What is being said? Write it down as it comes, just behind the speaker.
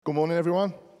Good morning,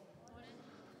 everyone.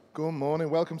 Good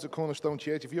morning. Welcome to Cornerstone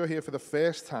Church. If you're here for the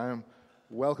first time,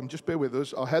 welcome. Just bear with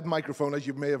us. Our head microphone, as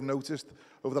you may have noticed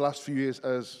over the last few years,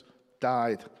 has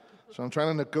died. So I'm trying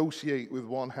to negotiate with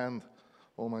one hand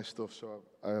all my stuff. So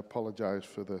I apologize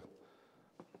for the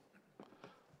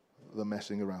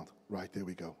messing around. Right, there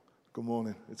we go. Good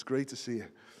morning. It's great to see you.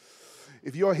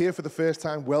 If you're here for the first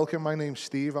time, welcome. My name's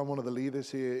Steve. I'm one of the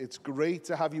leaders here. It's great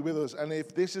to have you with us. And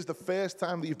if this is the first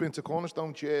time that you've been to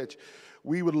Cornerstone Church,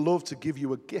 we would love to give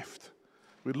you a gift.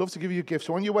 We'd love to give you a gift.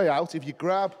 So on your way out, if you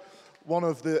grab one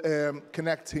of the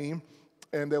Connect team,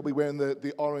 and they'll be wearing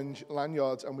the orange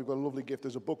lanyards, and we've got a lovely gift.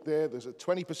 There's a book there. There's a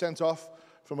 20% off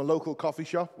from a local coffee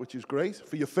shop, which is great.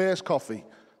 For your first coffee,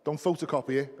 don't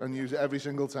photocopy it and use it every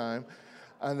single time.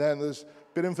 And then there's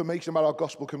a bit of information about our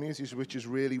gospel communities, which is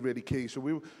really, really key.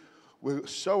 So we're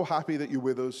so happy that you're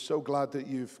with us, so glad that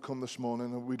you've come this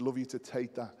morning, and we'd love you to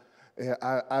take that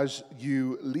as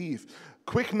you leave.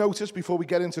 Quick notice before we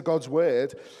get into God's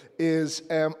Word is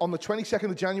on the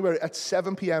 22nd of January at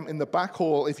 7 p.m. in the back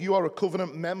hall, if you are a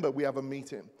covenant member, we have a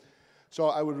meeting. So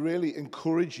I would really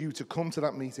encourage you to come to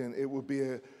that meeting. It would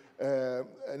be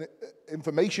an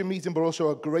information meeting, but also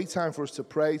a great time for us to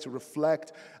pray, to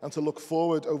reflect, and to look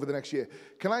forward over the next year.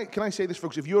 Can I say this,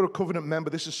 folks? If you're a covenant member,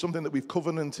 this is something that we've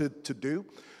covenanted to do.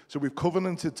 So we've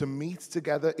covenanted to meet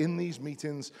together in these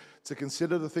meetings to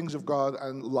consider the things of God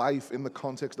and life in the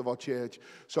context of our church.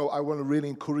 So I want to really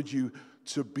encourage you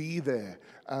to be there.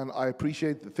 And I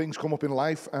appreciate that things come up in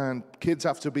life and kids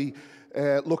have to be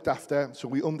looked after. So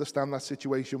we understand that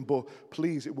situation. But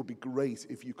please, it would be great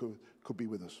if you could be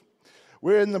with us.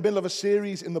 We're in the middle of a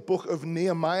series in the book of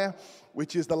Nehemiah,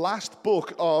 which is the last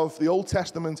book of the Old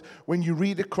Testament when you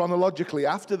read it chronologically.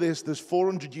 After this, there's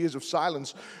 400 years of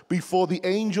silence before the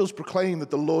angels proclaim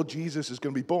that the Lord Jesus is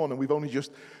going to be born. And we've only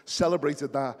just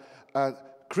celebrated that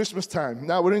at Christmas time.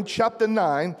 Now, we're in chapter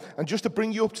 9, and just to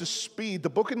bring you up to speed, the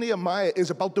book of Nehemiah is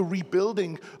about the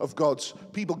rebuilding of God's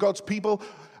people. God's people,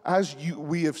 as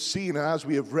we have seen and as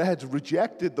we have read,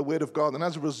 rejected the word of God, and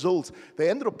as a result, they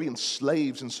ended up being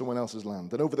slaves in someone else's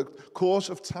land. And over the course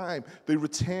of time, they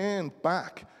returned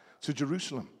back to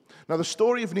Jerusalem. Now, the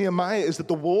story of Nehemiah is that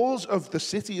the walls of the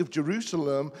city of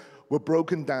Jerusalem were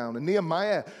broken down. And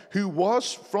Nehemiah, who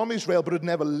was from Israel but had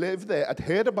never lived there, had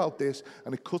heard about this,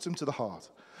 and it cut him to the heart.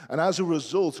 And as a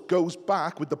result, goes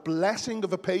back with the blessing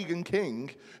of a pagan king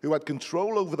who had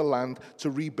control over the land to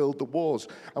rebuild the walls.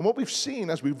 And what we've seen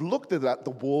as we've looked at that,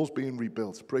 the walls being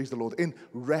rebuilt, praise the Lord, in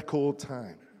record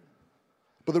time.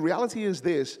 But the reality is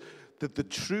this, that the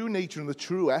true nature and the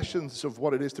true essence of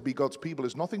what it is to be God's people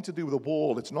is nothing to do with a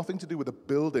wall. It's nothing to do with a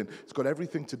building. It's got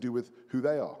everything to do with who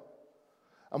they are.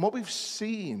 And what we've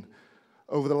seen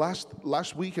over the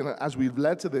last week, and as we've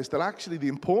led to this, that actually the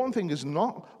important thing is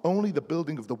not only the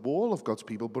building of the wall of God's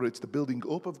people, but it's the building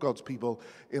up of God's people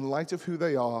in light of who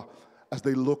they are as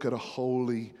they look at a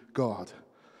holy God.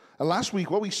 And last week,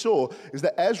 what we saw is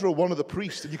that Ezra, one of the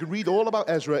priests, and you can read all about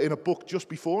Ezra in a book just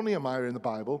before Nehemiah in the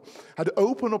Bible, had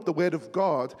opened up the Word of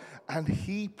God, and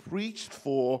he preached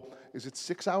for, is it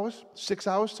 6 hours? 6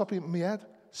 hours, top of my head?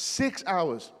 6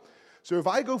 hours. So if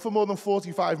I go for more than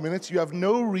 45 minutes, you have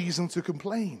no reason to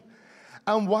complain.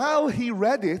 And while he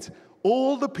read it,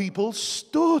 all the people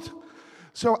stood.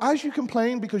 So as you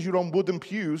complain because you're on wooden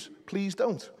pews, please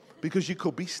don't, because you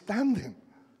could be standing.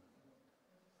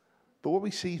 But what we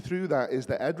see through that is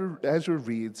that Ezra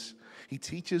reads, he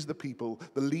teaches the people,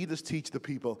 the leaders teach the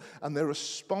people, and their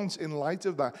response in light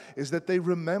of that is that they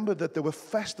remember that there were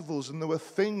festivals and there were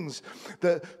things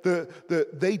that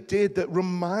they did that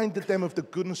reminded them of the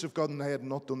goodness of God, and they had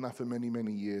not done that for many,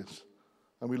 many years.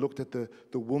 And we looked at the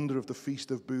wonder of the Feast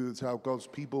of Booths, how God's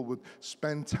people would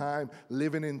spend time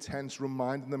living in tents,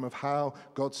 reminding them of how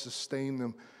God sustained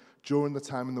them during the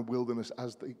time in the wilderness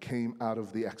as they came out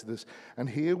of the Exodus. And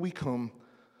here we come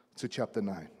to chapter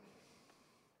 9.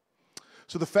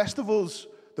 So the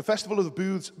festival of the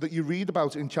booths that you read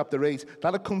about in chapter 8,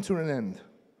 that had come to an end.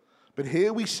 But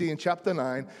here we see in chapter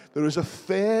 9, there is a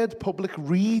third public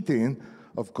reading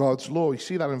of God's law. You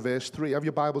see that in verse 3. Have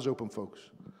your Bibles open, folks.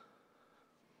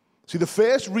 See, the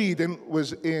first reading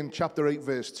was in chapter 8,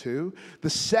 verse 2. The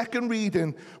second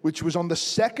reading, which was on the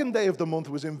second day of the month,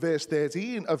 was in verse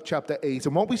 13 of chapter 8.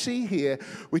 And what we see here,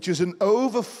 which is an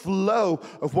overflow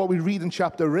of what we read in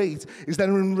chapter 8, is that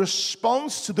in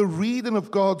response to the reading of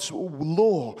God's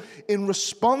law, in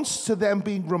response to them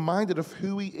being reminded of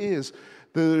who he is,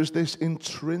 there's this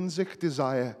intrinsic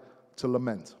desire to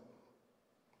lament.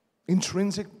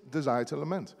 Intrinsic desire to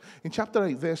lament. In chapter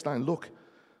 8, verse 9, look.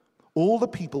 All the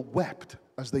people wept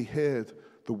as they heard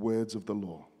the words of the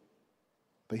law.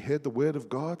 They heard the word of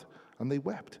God, and they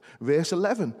wept. Verse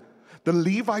 11, the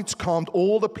Levites calmed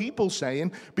all the people,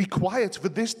 saying, be quiet, for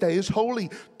this day is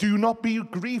holy. Do not be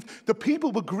grieved. The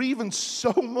people were grieving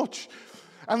so much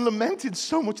and lamented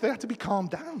so much, they had to be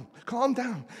calmed down. Calm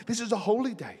down. This is a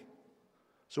holy day.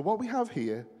 So what we have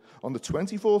here, on the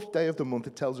 24th day of the month,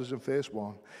 it tells us in verse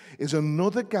 1, is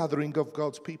another gathering of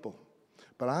God's people.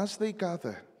 But as they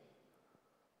gather,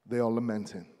 they are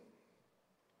lamenting.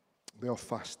 They are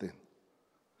fasting.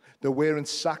 They're wearing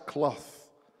sackcloth,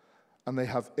 and they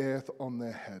have earth on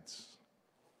their heads.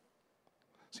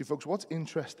 See, folks, what's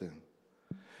interesting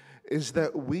is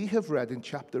that we have read in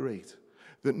chapter 8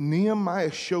 that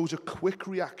Nehemiah shows a quick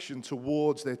reaction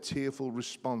towards their tearful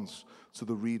response to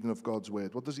the reading of God's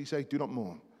word. What does he say? Do not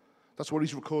mourn. That's what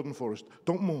he's recording for us.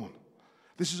 Don't mourn.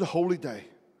 This is a holy day.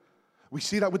 We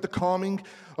see that with the calming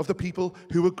of the people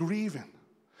who are grieving.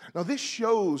 Now, this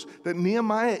shows that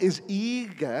Nehemiah is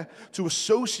eager to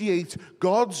associate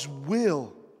God's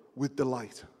will with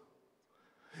delight.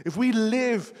 If we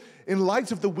live in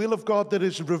light of the will of God that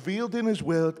is revealed in his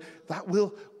word,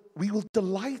 we will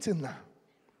delight in that.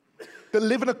 That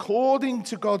living according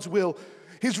to God's will,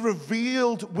 his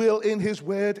revealed will in his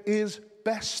word, is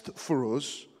best for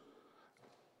us,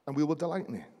 and we will delight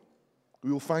in it.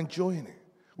 We will find joy in it.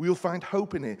 We will find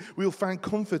hope in it. We will find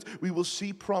comfort. We will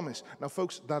see promise. Now,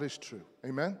 folks, that is true.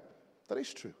 Amen? That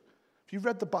is true. If you've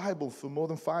read the Bible for more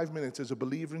than 5 minutes as a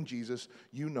believer in Jesus,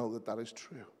 you know that that is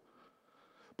true.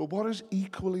 But what is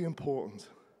equally important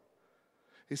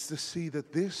is to see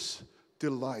that this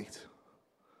delight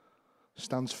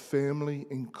stands firmly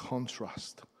in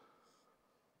contrast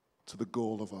to the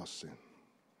goal of our sin.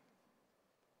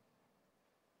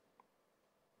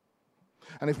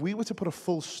 And if we were to put a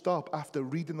full stop after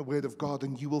reading the Word of God,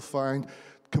 and you will find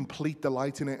complete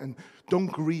delight in it, and don't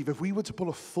grieve, if we were to put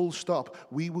a full stop,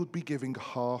 we would be giving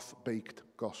half-baked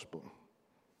gospel.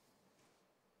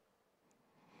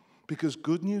 Because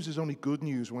good news is only good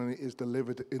news when it is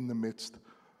delivered in the midst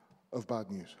of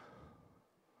bad news.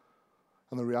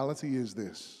 And the reality is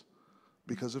this: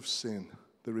 because of sin,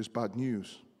 there is bad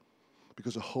news.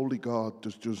 Because a holy God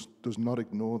does not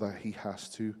ignore that. He has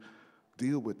to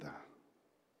deal with that.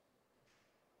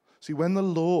 See, when the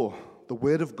law, the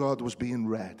word of God, was being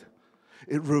read,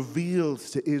 it revealed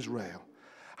to Israel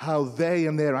how they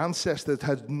and their ancestors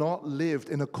had not lived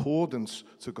in accordance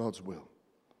to God's will.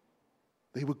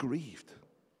 They were grieved.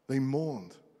 They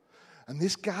mourned. And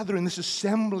this gathering, this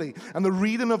assembly, and the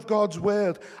reading of God's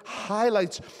word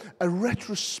highlights a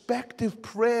retrospective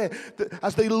prayer that,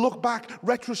 as they look back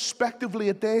retrospectively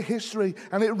at their history,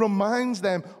 and it reminds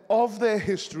them of their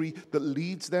history that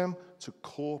leads them to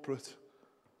corporate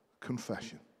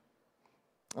confession.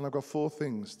 And I've got 4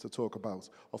 things to talk about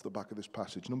off the back of this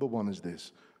passage. Number 1 is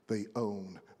this: they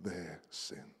own their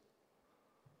sin.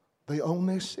 They own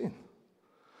their sin.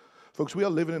 Folks, we are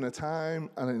living in a time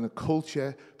and in a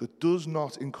culture that does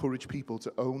not encourage people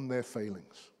to own their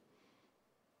failings.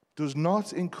 Does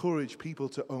not encourage people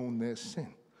to own their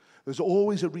sin. There's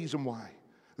always a reason why.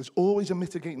 There's always a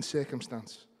mitigating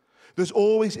circumstance. There's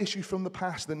always issues from the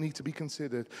past that need to be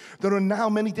considered. There are now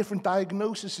many different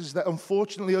diagnoses that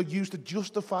unfortunately are used to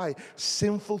justify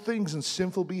sinful things and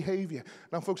sinful behavior.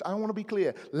 Now, folks, I want to be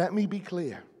clear. Let me be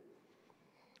clear.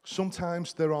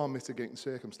 Sometimes there are mitigating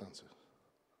circumstances.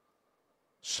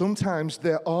 Sometimes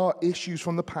there are issues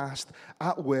from the past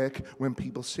at work when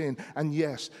people sin. And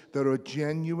yes, there are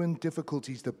genuine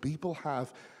difficulties that people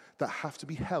have that have to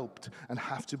be helped and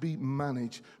have to be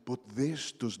managed. But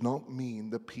this does not mean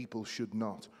that people should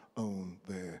not own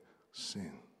their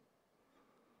sin.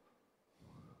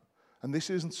 And this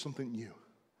isn't something new.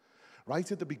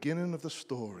 Right at the beginning of the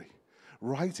story,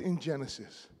 right in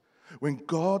Genesis, when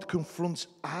God confronts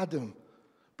Adam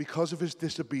because of his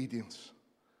disobedience,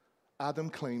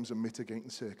 Adam claims a mitigating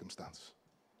circumstance.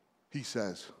 He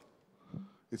says,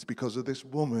 "It's because of this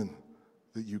woman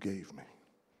that you gave me."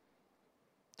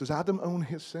 Does Adam own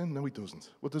his sin? No, he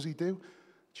doesn't. What does he do?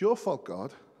 It's your fault,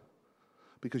 God,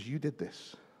 because you did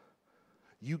this.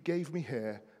 You gave me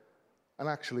her, and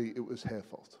actually it was her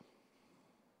fault.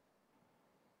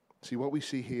 See, what we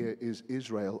see here is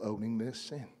Israel owning their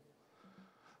sin.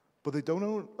 But they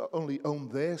don't only own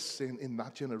their sin in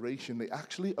that generation, they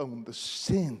actually own the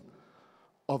sin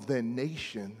of their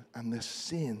nation and the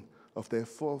sin of their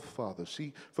forefathers.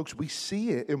 See, folks, we see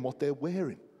it in what they're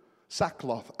wearing.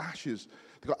 Sackcloth, ashes.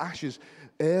 They've got ashes,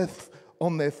 earth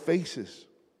on their faces.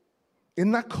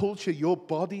 In that culture, your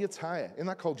body attire, in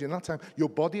that culture, in that time, your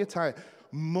body attire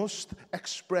must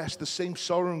express the same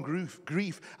sorrow and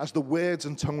grief as the words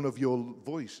and tone of your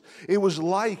voice. It was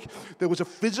like there was a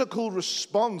physical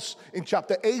response in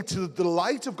chapter 8 to the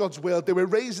delight of God's word. They were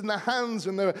raising their hands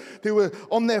and they were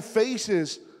on their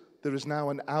faces. There is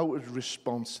now an outward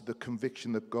response to the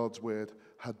conviction that God's word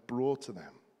had brought to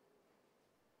them.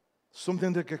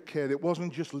 Something that occurred. It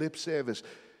wasn't just lip service.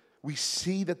 We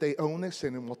see that they own their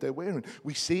sin and what they're wearing.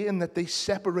 We see in that they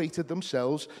separated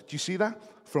themselves, do you see that?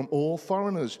 From all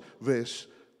foreigners, verse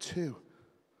 2.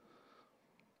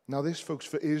 Now this, folks,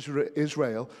 for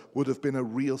Israel would have been a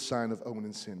real sign of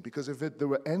owning sin. Because if there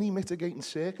were any mitigating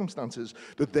circumstances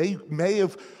that they may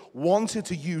have wanted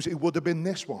to use, it would have been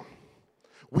this one.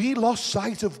 We lost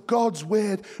sight of God's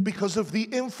word because of the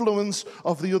influence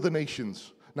of the other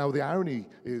nations. Now the irony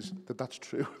is that that's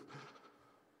true.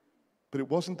 But it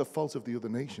wasn't the fault of the other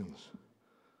nations.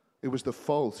 It was the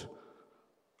fault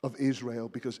of Israel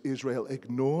because Israel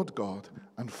ignored God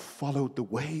and followed the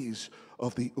ways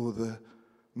of the other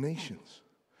nations.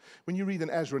 When you read in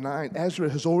Ezra 9, Ezra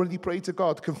has already prayed to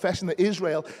God, confessing that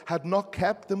Israel had not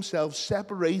kept themselves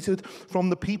separated from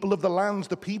the people of the lands,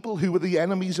 the people who were the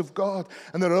enemies of God.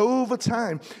 And that over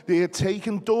time, they had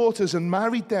taken daughters and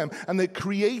married them, and they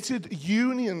created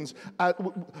unions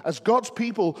as God's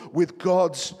people with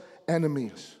God's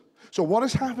enemies. So what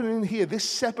is happening here, this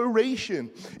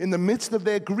separation in the midst of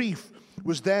their grief,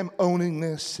 was them owning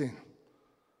their sin.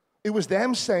 It was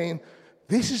them saying,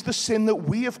 this is the sin that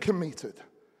we have committed.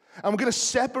 And we're going to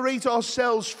separate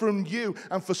ourselves from you.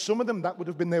 And for some of them, that would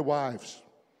have been their wives.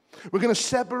 We're going to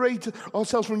separate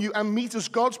ourselves from you and meet as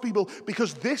God's people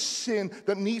because this sin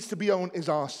that needs to be owned is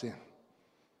our sin.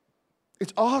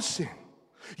 It's our sin.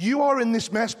 You are in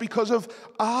this mess because of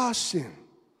our sin.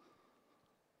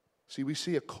 See, we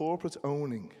see a corporate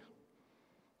owning.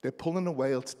 They're pulling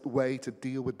away to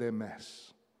deal with their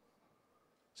mess.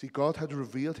 See, God had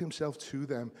revealed himself to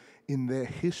them in their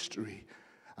history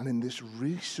and in this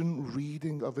recent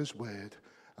reading of his word,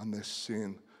 and their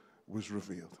sin was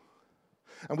revealed.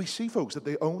 And we see, folks, that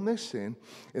they own their sin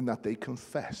in that they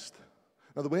confessed.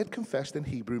 Now, the word confessed in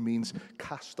Hebrew means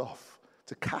cast off,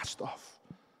 to cast off.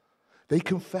 They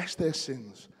confessed their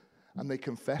sins, and they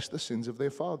confessed the sins of their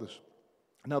fathers.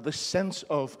 Now, the sense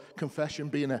of confession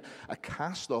being a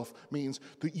cast-off means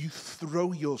that you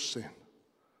throw your sin.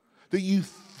 That you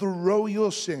throw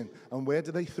your sin. And where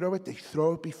do they throw it? They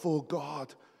throw it before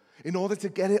God in order to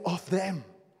get it off them.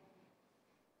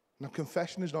 Now,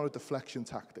 confession is not a deflection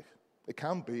tactic. It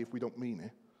can be if we don't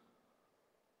mean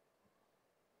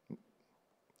it.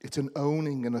 It's an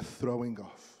owning and a throwing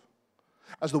off.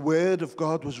 As the word of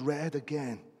God was read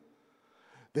again,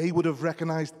 they would have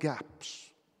recognized gaps,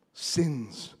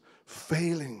 sins,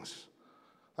 failings.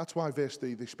 That's why, verse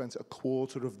 3, they spent a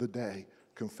quarter of the day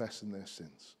confessing their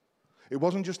sins. It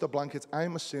wasn't just a blanket,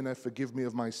 I'm a sinner, forgive me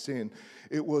of my sin.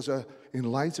 It was in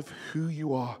light of who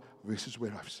you are, this is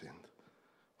where I've sinned.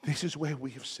 This is where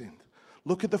we have sinned.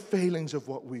 Look at the failings of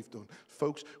what we've done.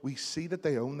 Folks, we see that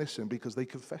they own their sin because they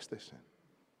confess their sin.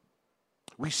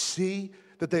 We see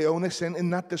that they own their sin in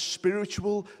that the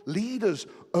spiritual leaders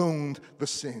owned the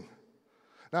sin.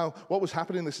 Now, what was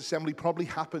happening in this assembly probably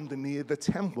happened near the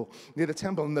temple,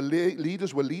 and the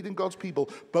leaders were leading God's people,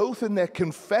 both in their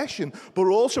confession, but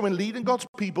also in leading God's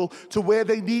people to where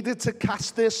they needed to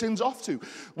cast their sins off to,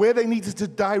 where they needed to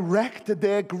direct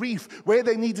their grief, where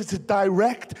they needed to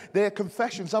direct their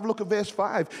confessions. Have a look at verse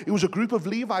 5. It was a group of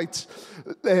Levites,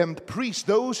 priests,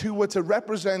 those who were to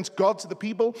represent God to the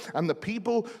people and the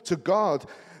people to God.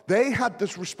 They had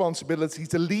this responsibility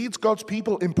to lead God's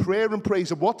people in prayer and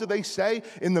praise. And what do they say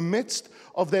in the midst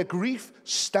of their grief?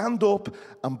 Stand up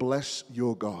and bless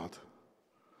your God.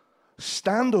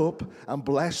 Stand up and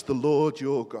bless the Lord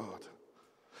your God.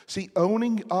 See,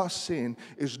 owning our sin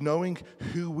is knowing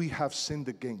who we have sinned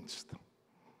against.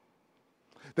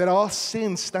 That our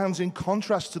sin stands in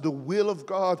contrast to the will of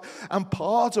God. And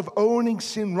part of owning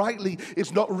sin rightly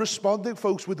is not responding,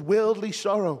 folks, with worldly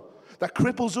sorrow that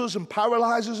cripples us and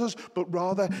paralyzes us, but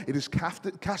rather it is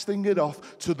casting it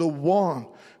off to the one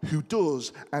who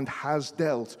does and has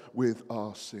dealt with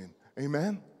our sin.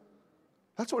 Amen?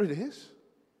 That's what it is.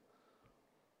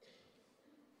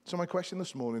 So my question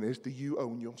this morning is, do you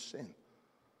own your sin?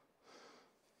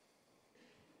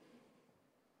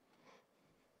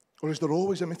 Or is there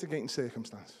always a mitigating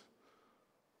circumstance?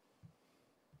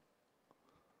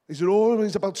 Is it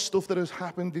always about stuff that has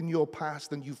happened in your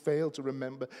past and you fail to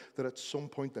remember that at some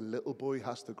point the little boy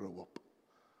has to grow up?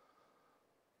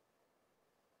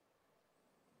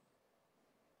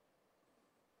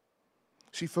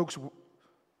 See, folks,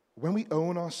 When we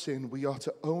own our sin, we are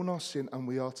to own our sin and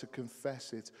we are to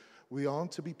confess it. We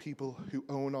aren't to be people who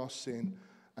own our sin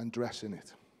and dress in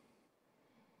it.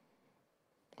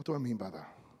 What do I mean by that?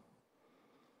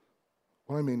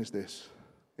 What I mean is this.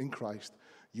 In Christ,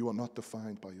 you are not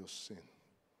defined by your sin.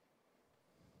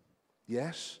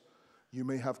 Yes, you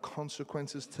may have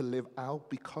consequences to live out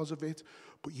because of it,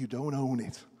 but you don't own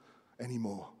it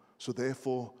anymore. So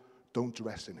therefore, don't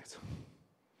dress in it.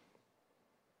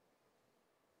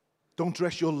 Don't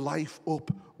dress your life up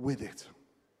with it.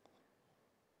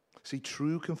 See,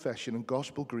 true confession and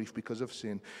gospel grief because of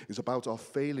sin is about our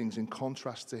failings in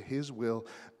contrast to His will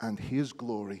and His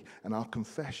glory. And our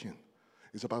confession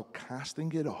is about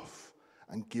casting it off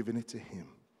and giving it to Him.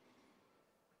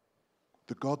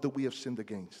 The God that we have sinned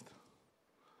against,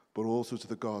 but also to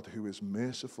the God who is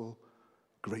merciful,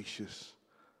 gracious,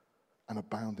 and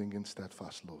abounding in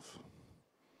steadfast love.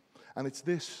 And it's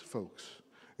this, folks,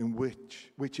 in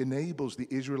which enables the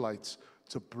Israelites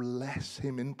to bless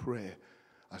Him in prayer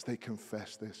as they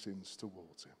confess their sins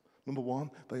towards Him. Number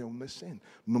one, they own their sin.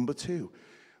 Number two,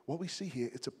 what we see here,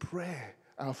 it's a prayer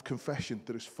of confession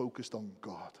that is focused on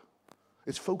God.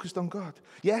 It's focused on God.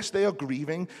 Yes, they are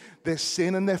grieving their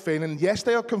sin and their failing. Yes,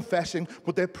 they are confessing,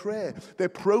 but their prayer, their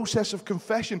process of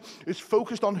confession is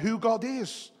focused on who God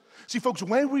is. See, folks,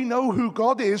 when we know who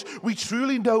God is, we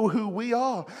truly know who we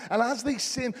are. And as they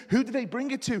sin, who do they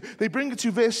bring it to? They bring it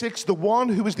to verse 6, the one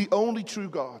who is the only true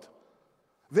God.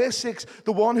 Verse 6,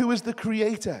 the one who is the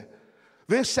creator.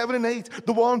 Verse 7 and 8,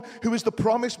 the one who is the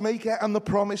promise maker and the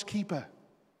promise keeper.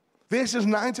 Verses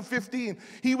 9 to 15,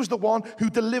 He was the one who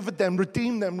delivered them,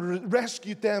 redeemed them,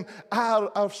 rescued them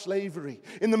out of slavery.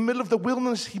 In the middle of the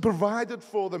wilderness, He provided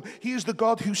for them. He is the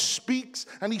God who speaks,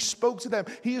 and He spoke to them.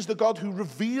 He is the God who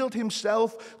revealed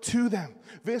Himself to them.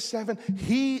 Verse 7,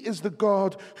 He is the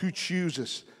God who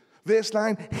chooses. Verse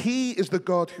 9, He is the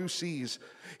God who sees.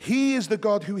 He is the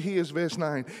God who hears, verse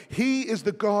 9. He is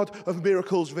the God of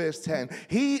miracles, verse 10.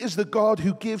 He is the God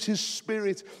who gives His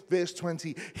Spirit, verse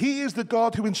 20. He is the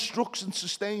God who instructs and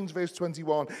sustains, verse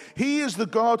 21. He is the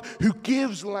God who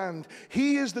gives land.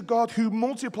 He is the God who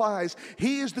multiplies.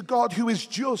 He is the God who is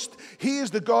just. He is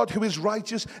the God who is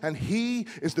righteous. And He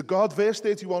is the God, verse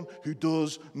 31, who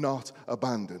does not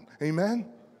abandon. Amen?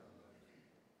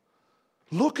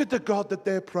 Look at the God that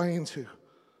they're praying to.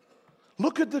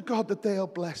 Look at the God that they are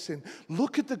blessing.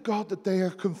 Look at the God that they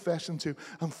are confessing to.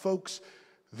 And folks,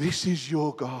 this is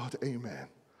your God. Amen.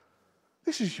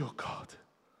 This is your God.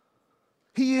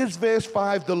 He is, verse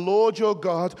 5, the Lord your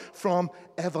God from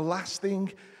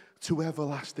everlasting to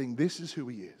everlasting. This is who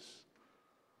He is.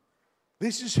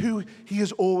 This is who He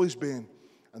has always been.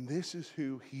 And this is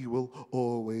who He will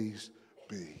always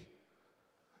be.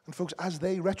 And folks, as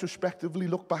they retrospectively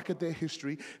look back at their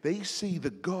history, they see the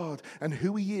God and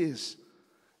who He is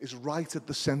right at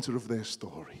the center of their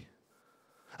story.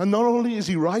 And not only is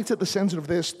He right at the center of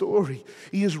their story,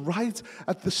 He is right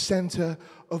at the center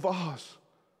of ours.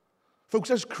 Folks,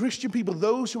 as Christian people,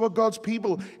 those who are God's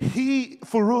people, He,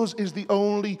 for us, is the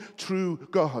only true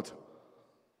God.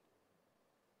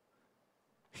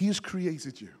 He has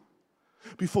created you.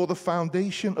 Before the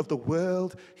foundation of the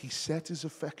world, He set His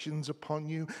affections upon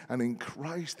you, and in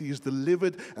Christ He has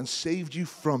delivered and saved you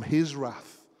from His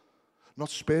wrath. Not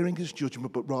sparing His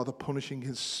judgment, but rather punishing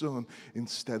His Son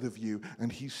instead of you.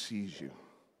 And He sees you.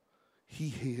 He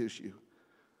hears you.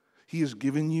 He has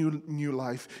given you new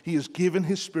life. He has given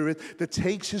His Spirit that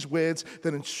takes His words,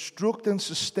 that instruct and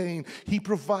sustain. He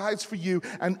provides for you,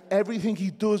 and everything He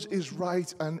does is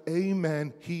right. And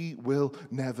amen, He will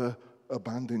never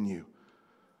abandon you.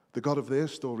 The God of their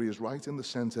story is right in the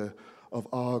center of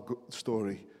our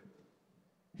story.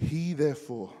 He,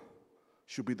 therefore,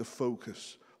 should be the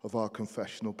focus of our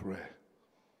confessional prayer,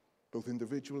 both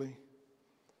individually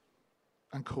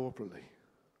and corporately,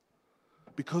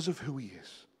 because of who He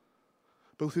is.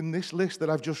 Both in this list that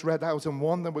I've just read out and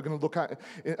one that we're going to look at,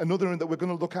 another that we're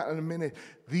going to look at in a minute,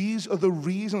 these are the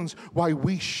reasons why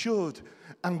we should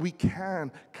and we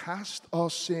can cast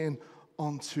our sin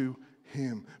onto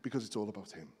Him, because it's all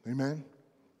about Him. Amen?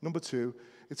 Number two,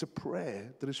 it's a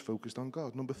prayer that is focused on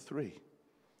God. Number three,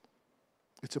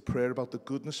 it's a prayer about the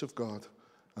goodness of God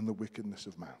and the wickedness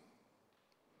of man.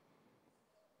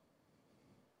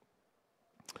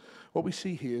 What we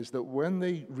see here is that when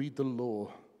they read the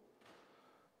law,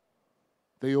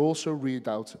 they also read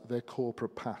out their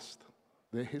corporate past,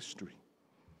 their history.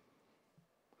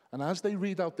 And as they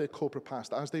read out their corporate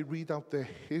past, as they read out their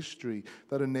history,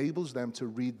 that enables them to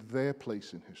read their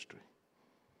place in history.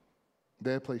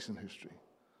 Their place in history.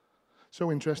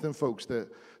 So interesting, folks, that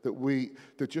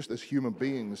just as human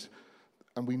beings,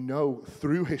 and we know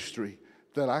through history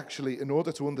that actually, in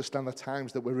order to understand the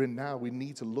times that we're in now, we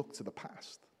need to look to the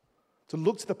past. To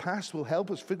look to the past will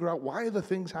help us figure out why are the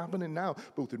things happening now,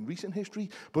 both in recent history,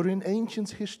 but in ancient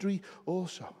history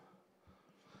also.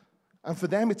 And for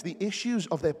them, it's the issues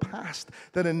of their past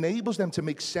that enables them to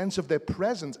make sense of their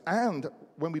present. And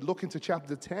when we look into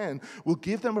chapter 10, will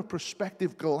give them a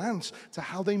perspective glance to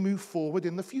how they move forward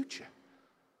in the future.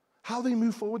 How they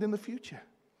move forward in the future.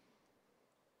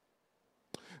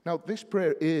 Now, this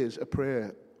prayer is a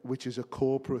prayer which is a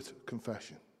corporate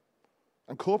confession.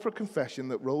 And corporate confession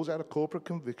that rolls out of corporate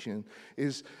conviction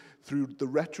is through the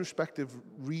retrospective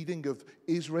reading of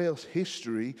Israel's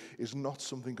history is not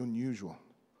something unusual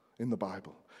in the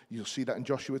Bible. You'll see that in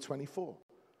Joshua 24.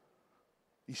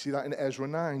 You see that in Ezra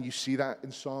 9. You see that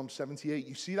in Psalm 78.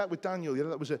 You see that with Daniel. Yeah,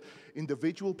 that was an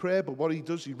individual prayer, but what he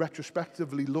does, he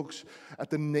retrospectively looks at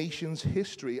the nation's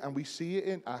history. And we see it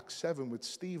in Acts 7 with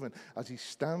Stephen as he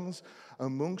stands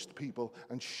amongst people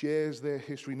and shares their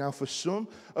history. Now, for some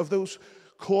of those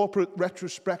corporate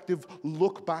retrospective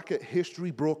look back at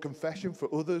history brought confession.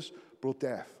 For others, brought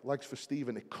death. Like for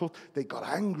Stephen, they got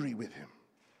angry with him.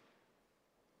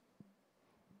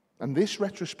 And this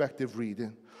retrospective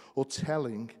reading or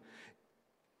telling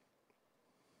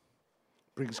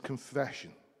brings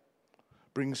confession,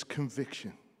 brings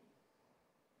conviction.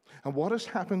 And what has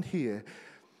happened here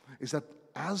is that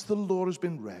as the law has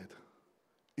been read,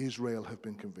 Israel have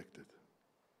been convicted.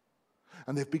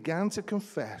 And they've begun to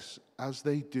confess, as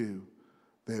they do,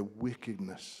 their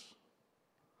wickedness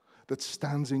that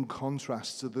stands in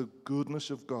contrast to the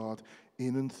goodness of God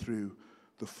in and through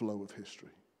the flow of history.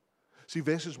 See,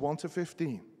 verses 1 to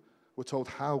 15, we're told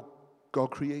how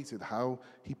God created, how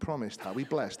he promised, how he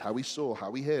blessed, how he saw,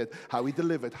 how he heard, how he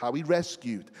delivered, how he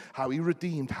rescued, how he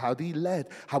redeemed, how he led,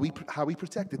 how he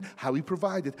protected, how he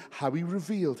provided, how he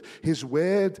revealed his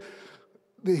word,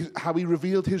 how he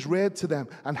revealed his word to them.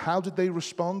 And how did they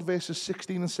respond? Verses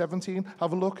 16 and 17,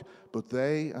 have a look. But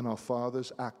they and our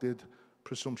fathers acted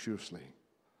presumptuously.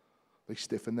 They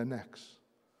stiffened their necks.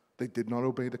 They did not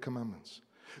obey the commandments.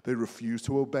 They refused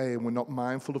to obey and were not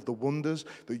mindful of the wonders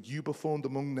that you performed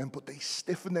among them, but they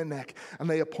stiffened their neck and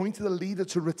they appointed a leader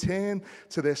to return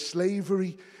to their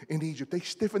slavery in Egypt. They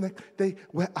stiffened their neck. They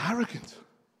were arrogant.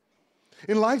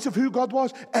 In light of who God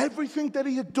was, everything that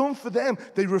he had done for them,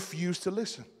 they refused to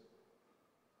listen.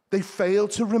 They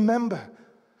failed to remember.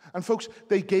 And folks,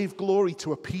 they gave glory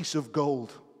to a piece of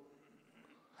gold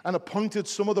and appointed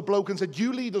some other bloke and said,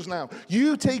 you lead us now.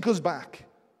 You take us back.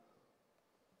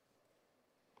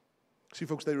 See,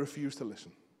 folks, they refused to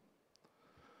listen.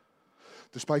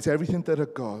 Despite everything that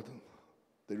had God,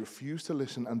 they refused to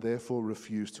listen and therefore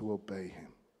refused to obey him.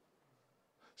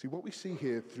 See, what we see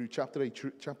here through chapter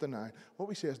 8, chapter 9, what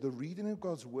we see is the reading of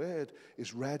God's word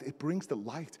is read. It brings the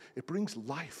light. It brings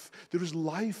life. There is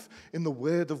life in the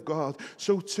word of God.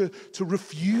 So to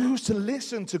refuse to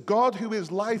listen to God who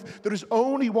is life, there is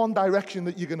only one direction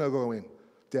that you're going to go in.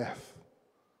 Death.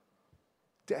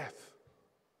 Death.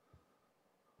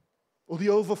 Or the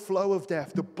overflow of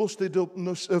death, the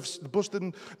bustedness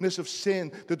of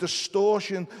sin, the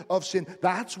distortion of sin.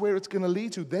 That's where it's going to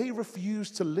lead to. They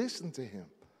refused to listen to him.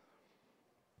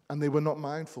 And they were not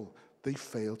mindful. They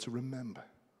failed to remember.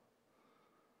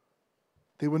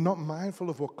 They were not mindful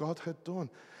of what God had done.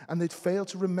 And they'd failed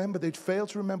to remember. They'd failed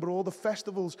to remember all the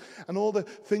festivals and all the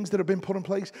things that have been put in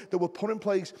place, that were put in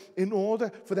place in order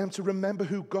for them to remember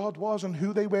who God was and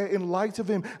who they were in light of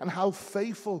him and how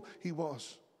faithful he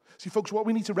was. See, folks, what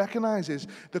we need to recognize is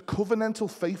the covenantal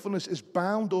faithfulness is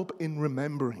bound up in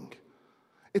remembering.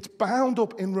 It's bound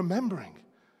up in remembering.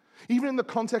 Even in the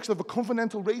context of a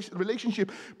covenantal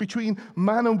relationship between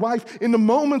man and wife, in the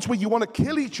moments where you want to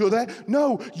kill each other,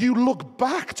 no, you look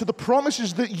back to the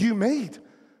promises that you made.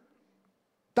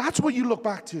 That's what you look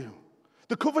back to.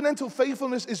 The covenantal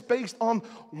faithfulness is based on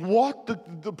what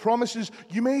the promises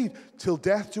you made. Till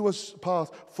death do us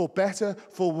part, for better,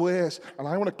 for worse. And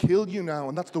I want to kill you now,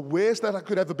 and that's the worst that I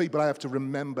could ever be, but I have to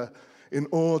remember in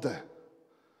order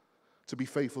to be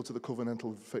faithful to the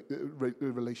covenantal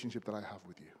relationship that I have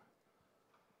with you.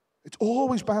 It's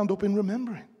always bound up in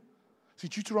remembering. See,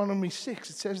 Deuteronomy 6,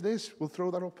 it says this. We'll throw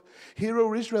that up. Hear,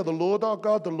 O Israel, the Lord our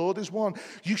God, the Lord is one.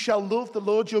 You shall love the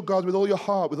Lord your God with all your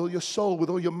heart, with all your soul, with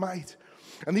all your might.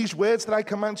 And these words that I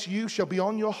command to you shall be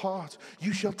on your heart.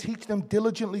 You shall teach them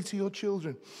diligently to your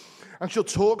children. And shall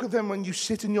talk of them when you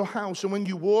sit in your house, and when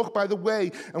you walk by the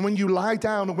way, and when you lie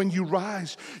down, and when you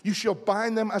rise. You shall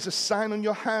bind them as a sign on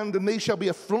your hand, and they shall be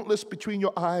a frontlets between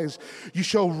your eyes. You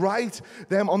shall write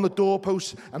them on the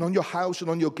doorposts, and on your house, and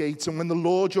on your gates. And when the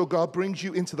Lord your God brings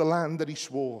you into the land that he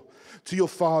swore to your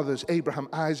fathers, Abraham,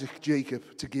 Isaac,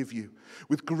 Jacob, to give you,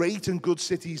 with great and good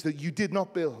cities that you did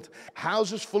not build,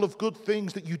 houses full of good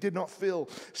things that you did not fill,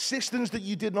 cisterns that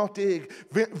you did not dig,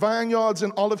 vineyards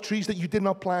and olive trees that you did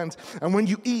not plant. And when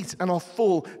you eat and are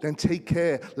full, then take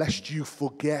care lest you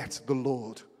forget the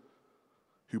Lord,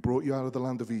 who brought you out of the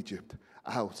land of Egypt,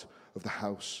 out of the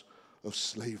house of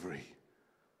slavery.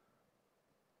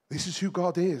 This is who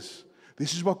God is.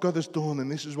 This is what God has done,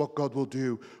 and this is what God will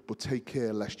do. But take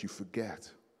care lest you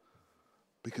forget.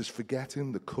 Because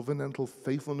forgetting the covenantal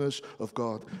faithfulness of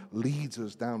God leads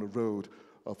us down a road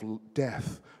of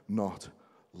death, not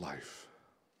life.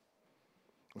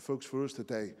 And folks, for us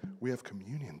today, we have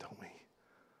communion, don't we?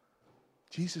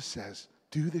 Jesus says,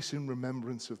 do this in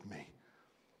remembrance of me.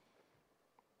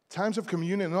 Times of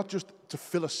communion are not just to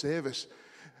fill a service.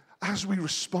 As we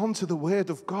respond to the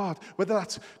word of God, whether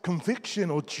that's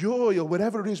conviction or joy or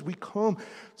whatever it is, we come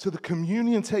to the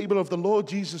communion table of the Lord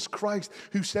Jesus Christ,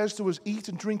 who says to us, eat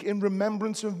and drink in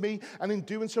remembrance of me. And in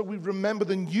doing so, we remember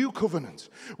the new covenant.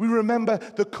 We remember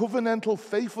the covenantal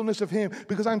faithfulness of him.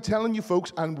 Because I'm telling you,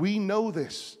 folks, and we know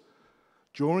this,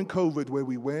 during COVID, where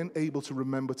we weren't able to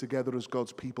remember together as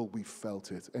God's people, we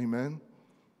felt it. Amen?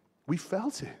 We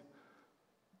felt it.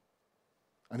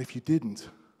 And if you didn't,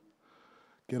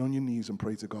 get on your knees and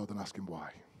pray to God and ask him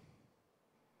why.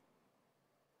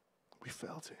 We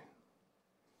felt it.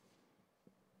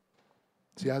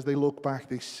 See, as they look back,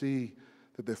 they see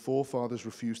that their forefathers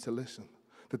refused to listen,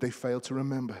 that they failed to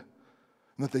remember,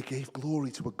 and that they gave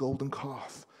glory to a golden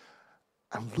calf.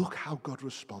 And look how God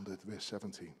responded, verse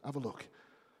 17. Have a look.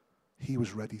 He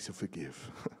was ready to forgive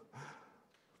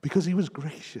because he was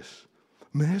gracious,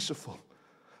 merciful,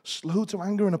 slow to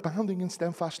anger and abounding in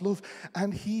steadfast love.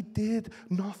 And he did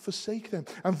not forsake them.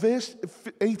 And verse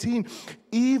 18,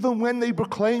 even when they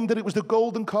proclaimed that it was the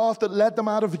golden calf that led them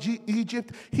out of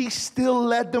Egypt, he still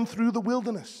led them through the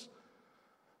wilderness.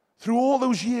 Through all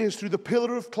those years, through the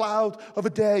pillar of cloud of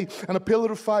a day and a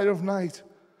pillar of fire of night.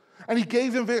 And he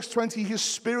gave in verse 20 his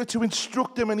spirit to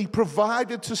instruct them, and he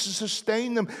provided to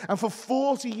sustain them. And for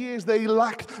 40 years they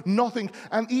lacked nothing.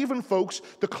 And even, folks,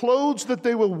 the clothes that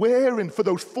they were wearing for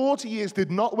those 40 years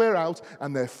did not wear out,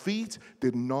 and their feet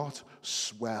did not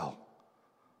swell.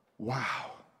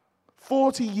 Wow.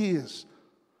 40 years.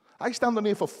 I stand on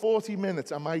here for 40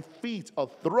 minutes and my feet are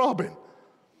throbbing.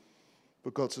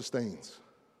 But God sustains.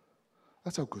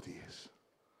 That's how good he is.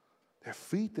 Their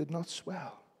feet did not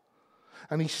swell.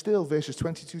 And he still, verses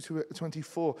 22 to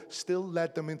 24, still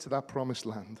led them into that promised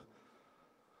land.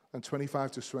 And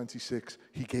 25 to 26,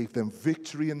 he gave them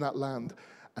victory in that land,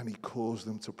 and he caused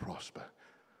them to prosper.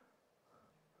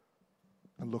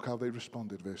 And look how they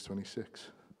responded, verse 26.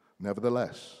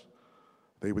 Nevertheless,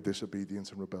 they were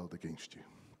disobedient and rebelled against you.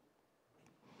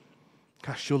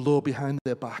 Cast your law behind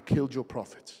their back, killed your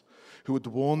prophets, who had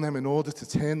warned them in order to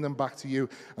turn them back to you,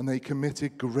 and they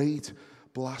committed great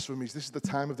blasphemies. This is the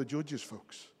time of the judges,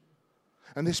 folks.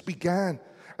 And this began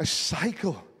a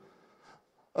cycle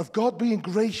of God being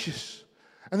gracious,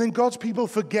 and then God's people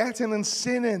forgetting and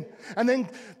sinning, and then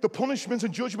the punishment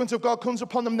and judgment of God comes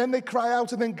upon them. Then they cry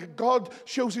out, and then God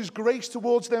shows his grace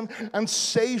towards them and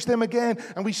saves them again.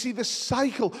 And we see this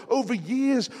cycle over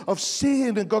years of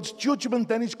sin and God's judgment,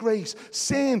 then his grace.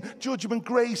 Sin, judgment,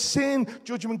 grace. Sin,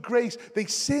 judgment, grace. They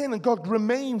sin, and God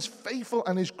remains faithful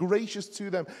and is gracious to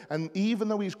them. And even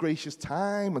though he's gracious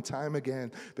time and time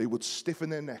again, they would stiffen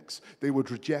their necks, they would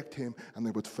reject him, and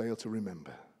they would fail to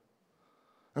remember.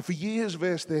 And for years,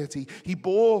 verse 30, he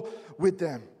bore with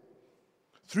them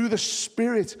through the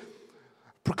Spirit,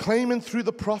 proclaiming through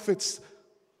the prophets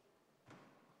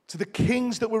to the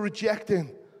kings that were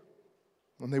rejecting,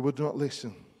 and they would not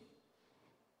listen.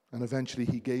 And eventually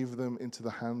he gave them into the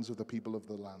hands of the people of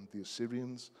the land, the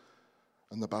Assyrians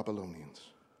and the Babylonians.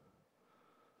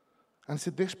 And it's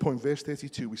at this point, verse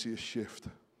 32, we see a shift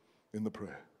in the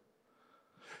prayer.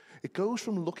 It goes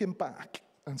from looking back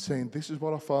and saying, this is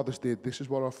what our fathers did, this is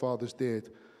what our fathers did,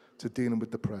 to dealing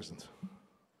with the present.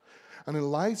 And in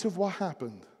light of what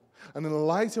happened, and in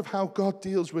light of how God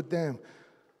deals with them,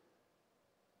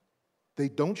 they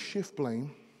don't shift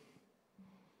blame,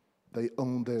 they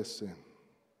own their sin.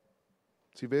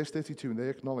 See, verse 32, they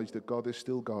acknowledge that God is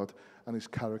still God and his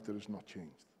character has not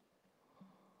changed.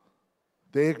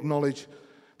 They acknowledge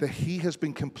that he has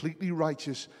been completely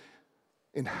righteous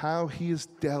in how he has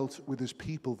dealt with his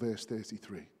people, verse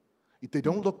 33. They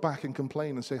don't look back and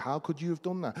complain and say, how could you have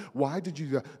done that? Why did you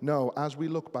do that? No, as we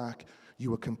look back, you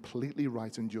were completely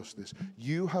right in justice.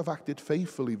 You have acted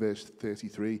faithfully, verse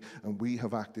 33, and we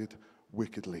have acted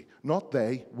wickedly. Not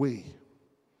they, we.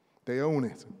 They own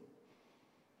it.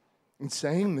 In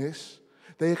saying this,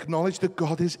 they acknowledge that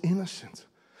God is innocent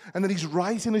and that he's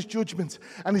right in his judgment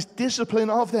and his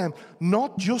discipline of them,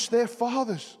 not just their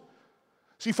fathers.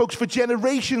 See, folks, for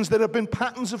generations there have been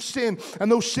patterns of sin,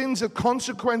 and those sins had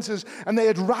consequences, and they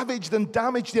had ravaged and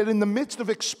damaged. Yet in the midst of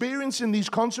experiencing these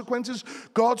consequences,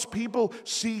 God's people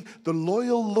see the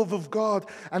loyal love of God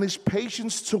and his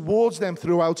patience towards them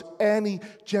throughout any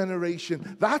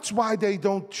generation. That's why they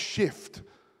don't shift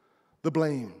the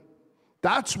blame.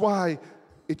 That's why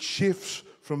it shifts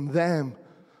from them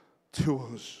to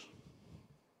us.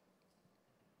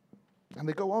 And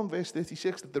they go on, verse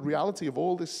 36, that the reality of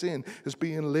all this sin is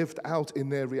being lived out in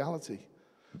their reality.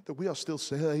 That we are still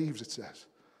slaves, it says.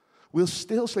 We're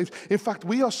still slaves. In fact,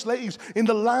 we are slaves in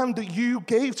the land that you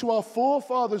gave to our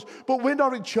forefathers, but we're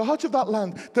not in charge of that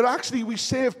land. That actually we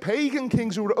serve pagan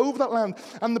kings who are over that land,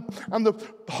 and the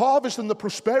harvest and the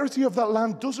prosperity of that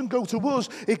land doesn't go to us.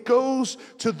 It goes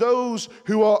to those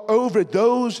who are over it,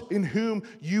 those in whom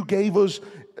you gave us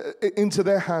into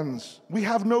their hands. We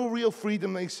have no real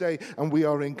freedom, they say, and we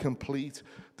are in complete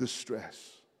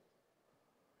distress.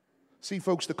 See,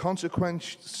 folks, the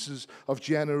consequences of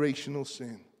generational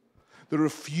sin, the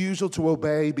refusal to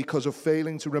obey because of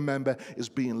failing to remember, is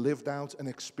being lived out and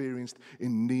experienced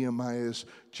in Nehemiah's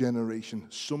generation,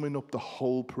 summing up the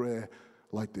whole prayer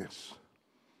like this: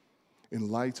 in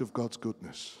light of God's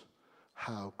goodness,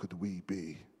 how could we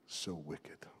be so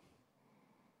wicked?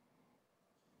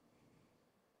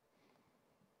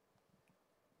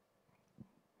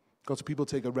 God's people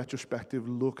take a retrospective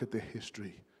look at their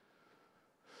history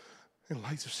in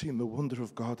light of seeing the wonder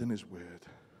of God in his word.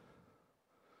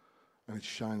 And it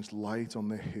shines light on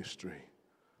their history,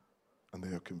 and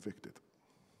they are convicted.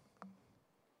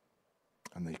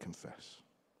 And they confess.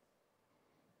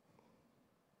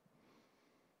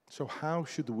 So how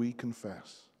should we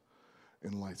confess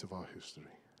in light of our history?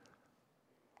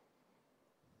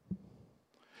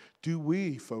 Do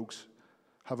we, folks,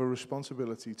 have a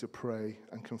responsibility to pray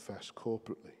and confess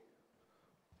corporately?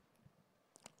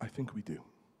 I think we do.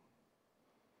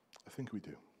 I think we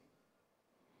do.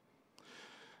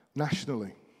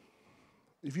 Nationally,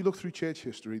 if you look through church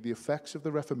history, the effects of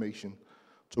the Reformation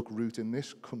took root in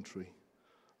this country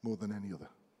more than any other.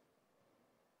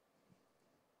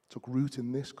 Took root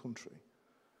in this country.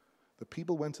 The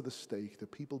people went to the stake, the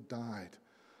people died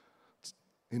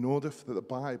in order that the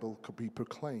Bible could be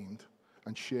proclaimed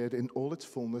and shared in all its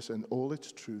fullness and all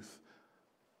its truth,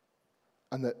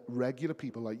 and that regular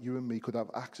people like you and me could have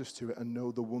access to it and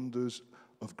know the wonders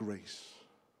of grace.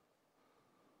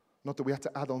 Not that we had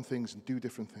to add on things and do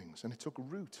different things. And it took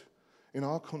root in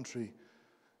our country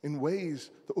in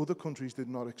ways that other countries did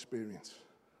not experience.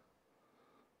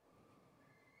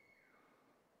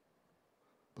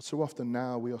 But so often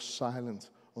now we are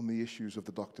silent on the issues of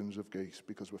the doctrines of grace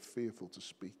because we're fearful to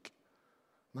speak.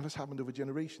 And that has happened over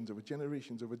generations, over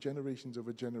generations, over generations,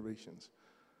 over generations.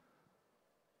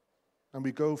 And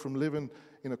we go from living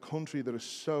in a country that is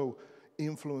so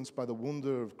influenced by the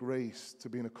wonder of grace to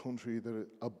being a country that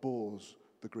abhors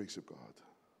the grace of God.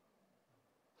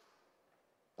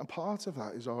 And part of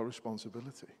that is our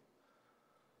responsibility.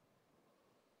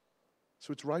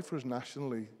 So it's right for us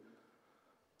nationally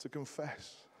to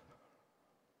confess.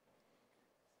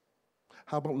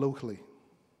 How about locally?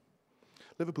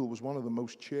 Liverpool was one of the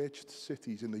most churched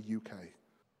cities in the UK.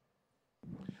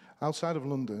 Outside of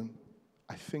London,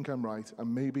 I think I'm right,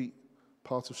 and maybe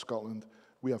parts of Scotland,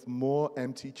 we have more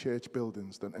empty church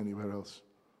buildings than anywhere else.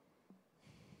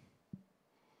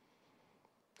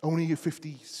 Only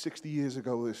 50, 60 years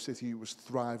ago, this city was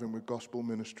thriving with gospel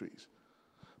ministries.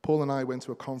 Paul and I went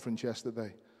to a conference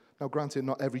yesterday. Now, granted,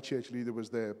 not every church leader was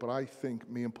there, but I think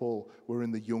me and Paul were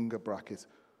in the younger bracket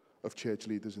of church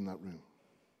leaders in that room.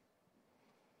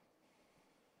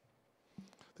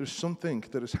 There's something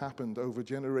that has happened over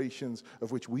generations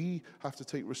of which we have to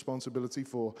take responsibility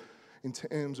for in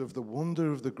terms of the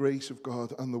wonder of the grace of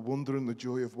God and the wonder and the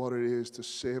joy of what it is to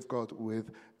serve God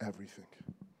with everything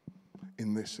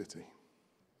in this city.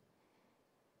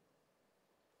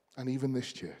 And even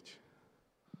this church.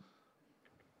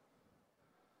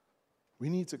 We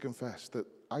need to confess that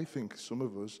I think some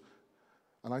of us,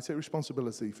 and I take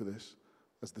responsibility for this,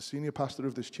 as the senior pastor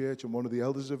of this church and one of the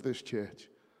elders of this church,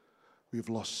 we have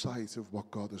lost sight of what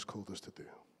God has called us to do.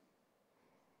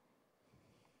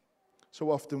 So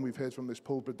often we've heard from this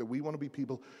pulpit that we want to be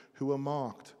people who are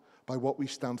marked by what we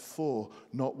stand for,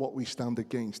 not what we stand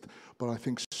against. But I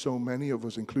think so many of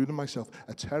us, including myself,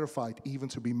 are terrified even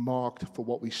to be marked for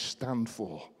what we stand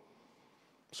for.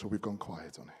 So we've gone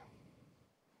quiet on it.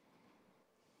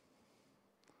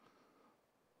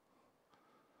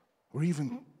 We're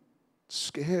even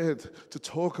scared to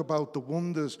talk about the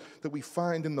wonders that we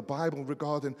find in the Bible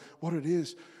regarding what it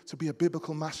is to be a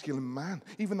biblical masculine man.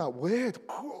 Even that word,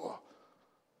 or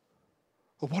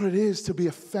what it is to be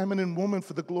a feminine woman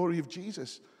for the glory of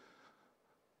Jesus.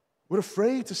 We're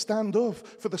afraid to stand up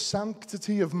for the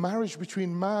sanctity of marriage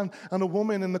between man and a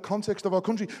woman in the context of our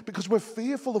country because we're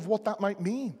fearful of what that might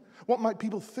mean. What might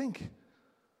people think?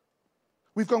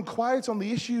 We've gone quiet on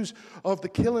the issues of the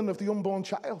killing of the unborn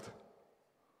child.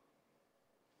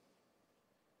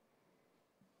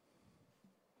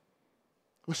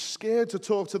 We're scared to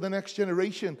talk to the next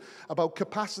generation about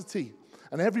capacity,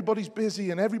 and everybody's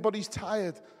busy and everybody's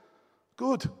tired.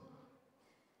 Good.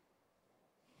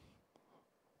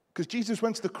 Because Jesus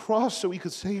went to the cross so he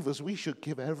could save us. We should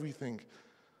give everything.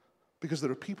 Because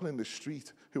there are people in the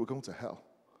street who are going to hell.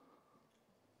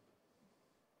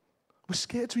 We're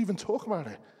scared to even talk about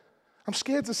it. I'm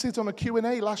scared to sit on a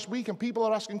Q&A last week and people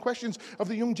are asking questions of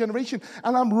the young generation,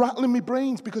 and I'm rattling my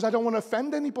brains because I don't want to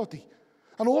offend anybody.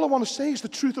 And all I want to say is the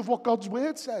truth of what God's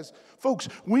word says. Folks,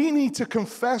 we need to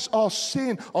confess our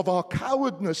sin of our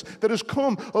cowardness that has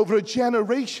come over a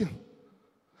generation.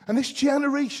 And this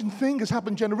generation thing has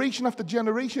happened generation after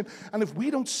generation. And if we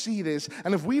don't see this,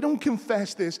 and if we don't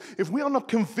confess this, if we are not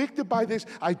convicted by this,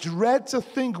 I dread to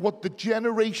think what the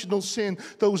generational sin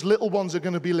those little ones are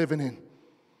going to be living in.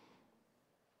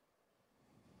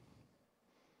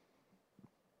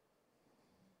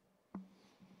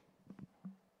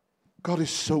 God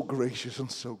is so gracious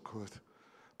and so good,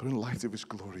 but in light of his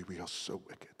glory, we are so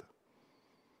wicked.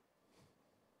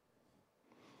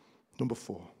 Number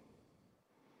 4,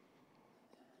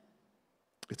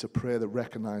 it's a prayer that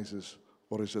recognizes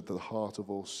what is at the heart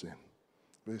of all sin.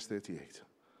 Verse 38,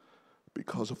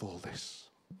 because of all this,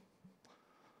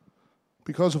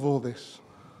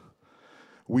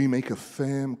 we make a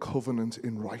firm covenant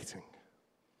in writing.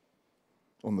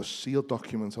 On the sealed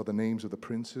documents are the names of the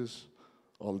princes,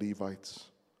 our Levites,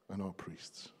 and our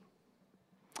priests.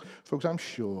 Folks, I'm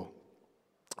sure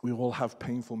we all have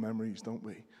painful memories, don't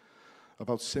we,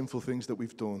 about sinful things that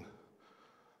we've done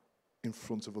in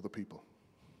front of other people.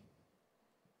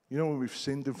 You know, when we've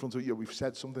sinned in front of you, we've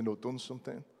said something or done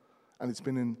something, and it's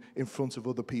been in front of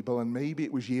other people, and maybe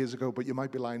it was years ago, but you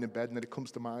might be lying in bed, and then it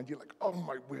comes to mind, you're like, oh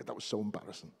my word, that was so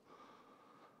embarrassing.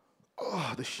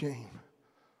 Oh, the shame.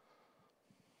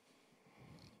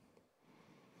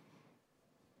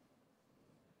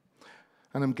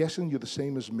 And I'm guessing you're the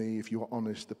same as me. If you're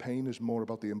honest, the pain is more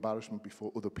about the embarrassment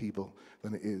before other people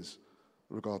than it is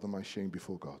regarding my shame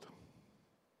before God.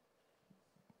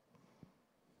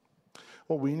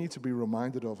 What we need to be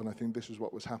reminded of, and I think this is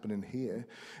what was happening here,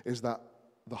 is that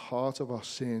the heart of our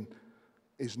sin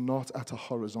is not at a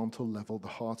horizontal level. The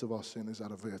heart of our sin is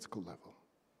at a vertical level.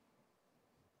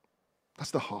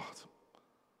 That's the heart.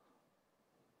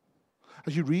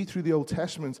 As you read through the Old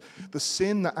Testament, the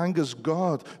sin that angers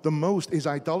God the most is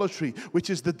idolatry,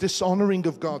 which is the dishonoring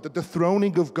of God, the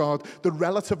dethroning of God, the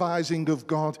relativizing of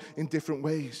God in different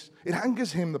ways. It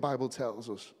angers him, the Bible tells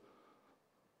us.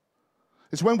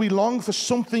 It's when we long for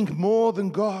something more than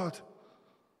God.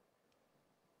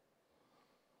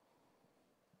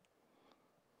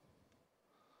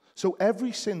 So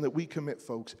every sin that we commit,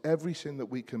 folks, every sin that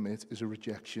we commit is a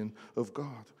rejection of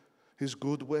God, his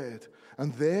good word.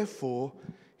 And therefore,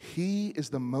 he is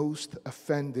the most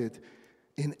offended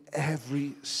in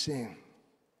every sin.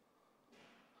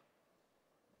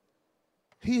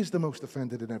 He is the most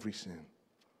offended in every sin.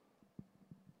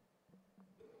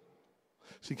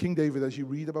 See, King David, as you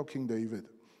read about King David,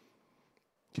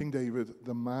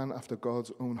 the man after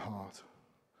God's own heart,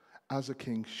 as a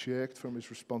king, shirked from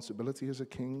his responsibility as a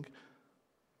king.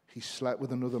 He slept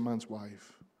with another man's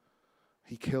wife.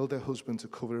 He killed her husband to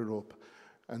cover her up.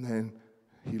 And then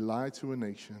he lied to a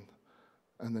nation.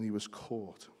 And then he was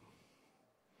caught.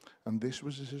 And this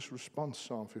was his response,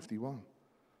 Psalm 51.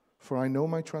 For I know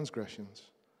my transgressions,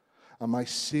 and my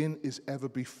sin is ever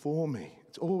before me.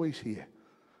 It's always here.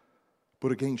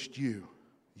 But against you,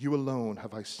 you alone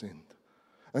have I sinned,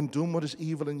 and done what is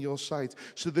evil in your sight,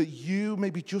 so that you may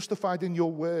be justified in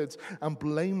your words and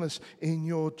blameless in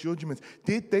your judgment.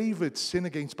 Did David sin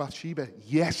against Bathsheba?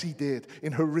 Yes, he did,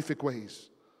 in horrific ways.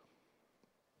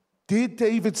 Did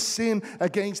David sin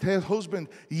against her husband?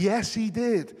 Yes, he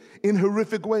did, in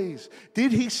horrific ways.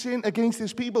 Did he sin against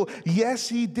his people? Yes,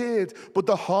 he did. But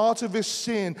the heart of his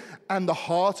sin and the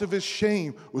heart of his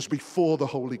shame was before the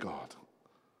holy God.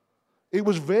 It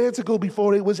was vertical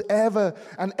before it was ever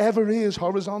and ever is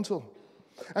horizontal.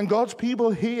 And God's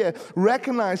people here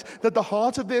recognize that the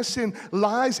heart of their sin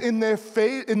lies in the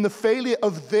failure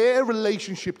of their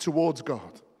relationship towards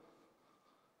God.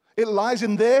 It lies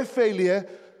in their failure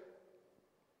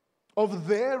of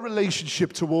their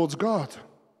relationship towards God.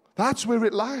 That's where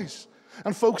it lies.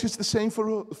 And folks, it's the same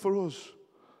for us.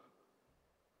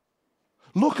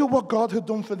 Look at what God had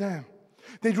done for them.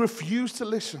 They'd refused to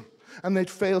listen, and they'd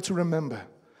failed to remember.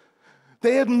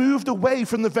 They had moved away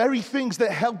from the very things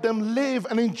that helped them live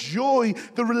and enjoy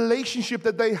the relationship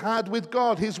that they had with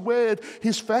God, His Word,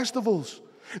 His festivals.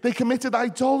 They committed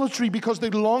idolatry because they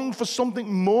longed for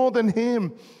something more than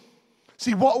Him.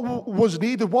 See, what was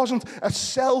needed wasn't a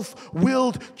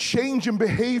self-willed change in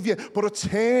behavior, but a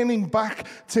turning back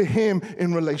to Him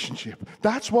in relationship.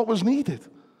 That's what was needed.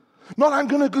 Not, I'm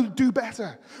going to do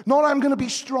better. Not, I'm going to be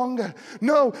stronger.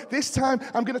 No, this time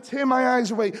I'm going to turn my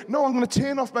eyes away. No, I'm going to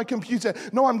turn off my computer.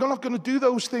 No, I'm not going to do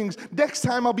those things. Next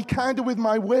time I'll be kinder with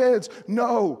my words.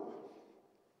 No.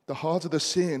 The heart of the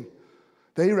sin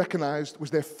they recognized was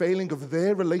their failing of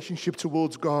their relationship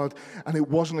towards God, and it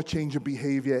wasn't a change of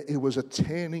behavior. It was a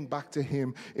turning back to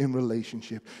Him in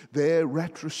relationship. Their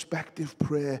retrospective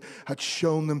prayer had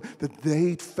shown them that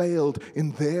they'd failed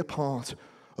in their part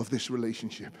of this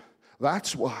relationship.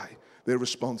 That's why their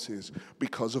response is,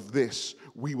 because of this,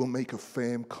 we will make a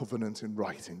firm covenant in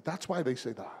writing. That's why they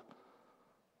say that.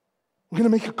 We're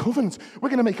going to make a covenant. We're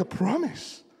going to make a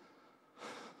promise.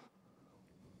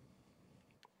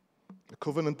 A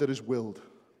covenant that is willed,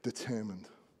 determined.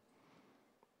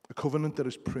 A covenant that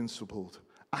is principled,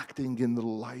 acting in the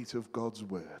light of God's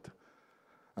word.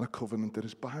 And a covenant that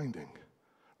is binding,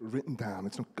 written down.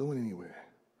 It's not going anywhere.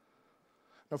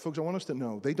 Now, folks, I want us to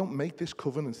know, they don't make this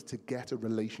covenant to get a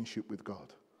relationship with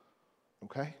God.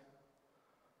 Okay?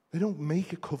 They don't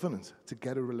make a covenant to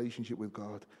get a relationship with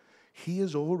God. He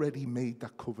has already made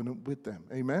that covenant with them.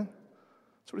 Amen?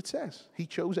 That's what it says. He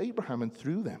chose Abraham, and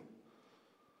through them,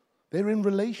 they're in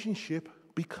relationship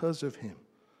because of Him.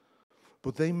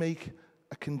 But they make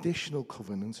a conditional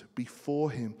covenant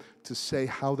before Him to say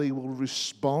how they will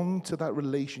respond to that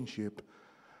relationship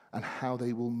and how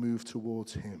they will move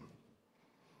towards Him.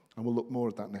 And we'll look more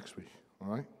at that next week, all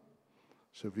right?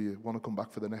 So if you want to come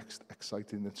back for the next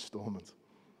exciting installment,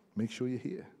 make sure you're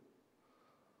here.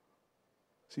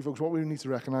 See, folks, what we need to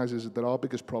recognize is that our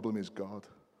biggest problem is God.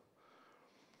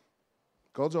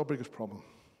 God's our biggest problem.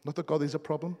 Not that God is a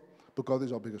problem, but God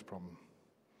is our biggest problem.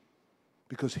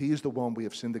 Because He is the one we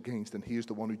have sinned against, and He is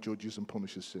the one who judges and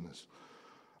punishes sinners.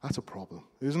 That's a problem,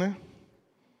 isn't it?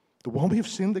 The one we have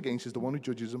sinned against is the one who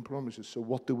judges and punishes. So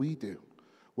what do we do?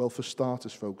 Well, for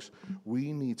starters, folks,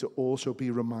 we need to also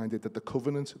be reminded that the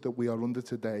covenant that we are under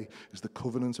today is the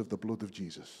covenant of the blood of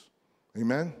Jesus.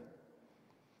 Amen?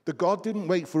 That God didn't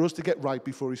wait for us to get right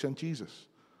before He sent Jesus.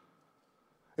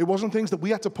 It wasn't things that we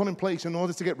had to put in place in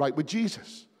order to get right with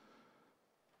Jesus.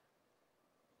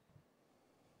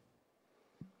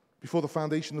 Before the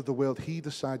foundation of the world, He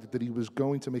decided that He was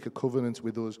going to make a covenant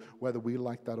with us, whether we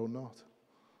like that or not.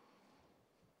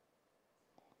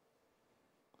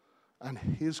 And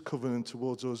His covenant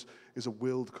towards us is a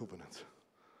willed covenant.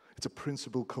 It's a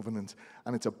principled covenant,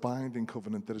 and it's a binding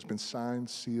covenant that has been signed,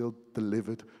 sealed,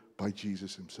 delivered by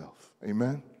Jesus Himself.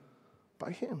 Amen? By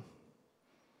Him.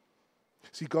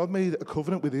 See, God made a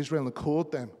covenant with Israel and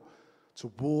called them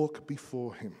to walk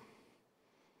before Him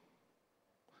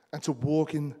and to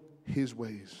walk in His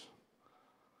ways.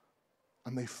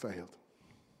 And they failed.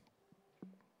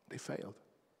 They failed.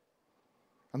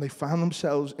 And they found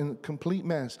themselves in a complete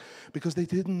mess because they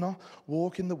did not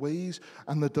walk in the ways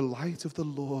and the delight of the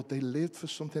Lord. They lived for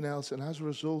something else. And as a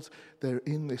result, they're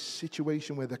in this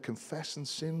situation where they're confessing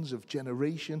sins of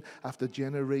generation after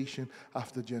generation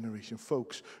after generation.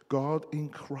 Folks, God in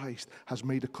Christ has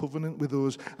made a covenant with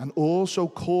us and also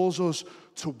calls us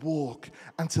to walk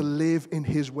and to live in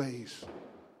His ways.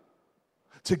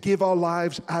 To give our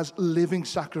lives as living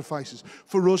sacrifices,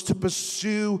 for us to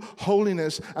pursue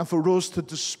holiness and for us to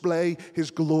display His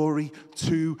glory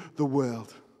to the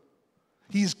world.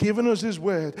 He's given us His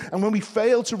word, and when we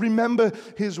fail to remember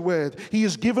His word, He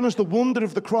has given us the wonder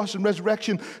of the cross and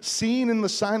resurrection seen in the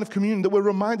sign of communion that we're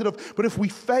reminded of. But if we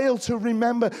fail to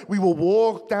remember, we will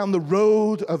walk down the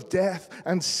road of death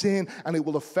and sin, and it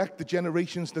will affect the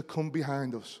generations that come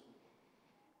behind us.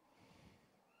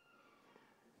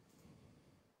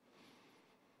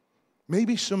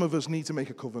 Maybe some of us need to make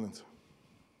a covenant.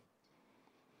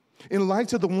 In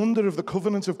light of the wonder of the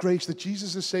covenant of grace that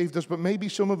Jesus has saved us, but maybe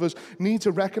some of us need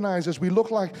to recognize as we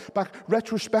look back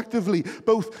retrospectively,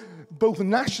 both both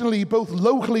nationally, both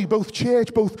locally, both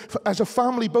church, both as a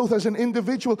family, both as an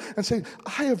individual, and say,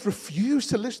 I have refused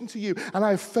to listen to you, and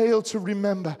I have failed to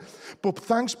remember. But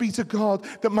thanks be to God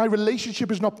that my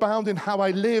relationship is not bound in how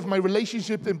I live. My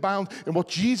relationship is bound in what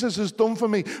Jesus has done for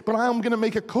me. But I am going to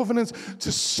make a covenant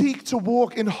to seek to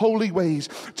walk in holy ways,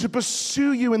 to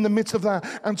pursue you in the midst of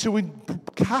that, and to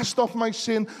cast off my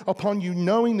sin upon you,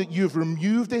 knowing that you have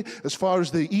removed it as far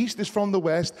as the east is from the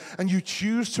west, and you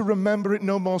choose to remember it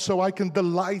no more, so I can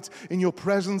delight in your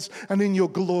presence and in your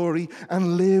glory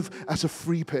and live as a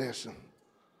free person.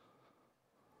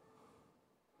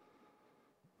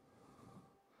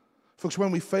 Folks,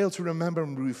 when we fail to remember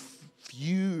and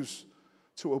refuse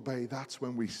to obey, that's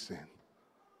when we sin.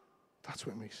 That's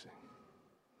when we sin.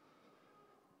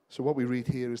 So what we read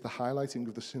here is the highlighting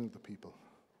of the sin of the people.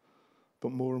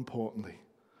 But more importantly,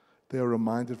 they are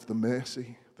reminded of the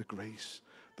mercy, the grace,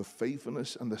 the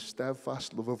faithfulness, and the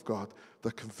steadfast love of God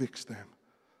that convicts them.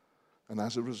 And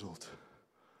as a result,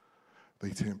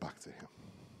 they turn back to him.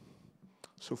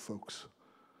 So folks,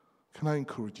 can I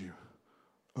encourage you?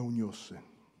 Own your sin.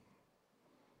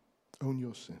 Own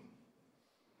your sin.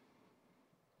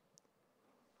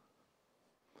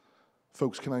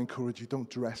 Folks, can I encourage you? Don't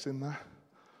dress in that,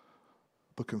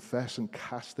 but confess and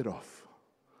cast it off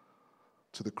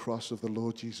to the cross of the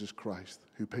Lord Jesus Christ,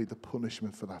 who paid the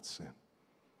punishment for that sin.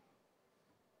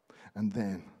 And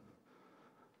then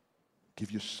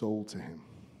give your soul to him.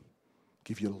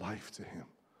 Give your life to him.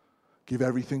 Give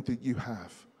everything that you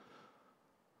have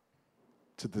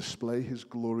to display his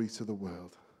glory to the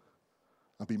world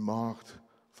and be marked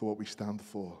for what we stand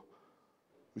for,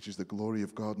 which is the glory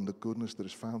of God and the goodness that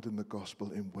is found in the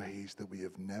gospel in ways that we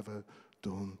have never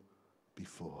done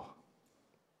before.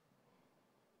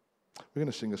 We're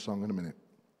going to sing a song in a minute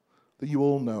that you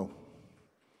all know.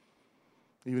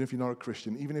 Even if you're not a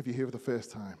Christian, even if you're here for the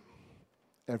first time,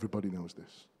 everybody knows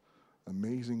this.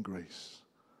 Amazing grace,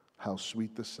 how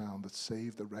sweet the sound that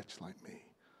saved a wretch like me.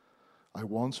 I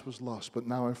once was lost, but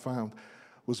now I'm found,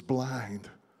 was blind,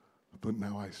 but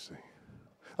now I see.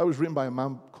 That was written by a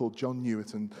man called John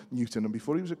Newton, and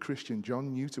before he was a Christian,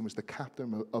 John Newton was the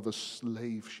captain of a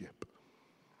slave ship.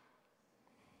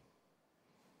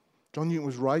 John Newton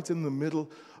was right in the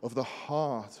middle of the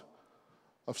heart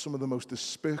of some of the most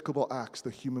despicable acts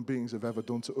that human beings have ever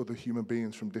done to other human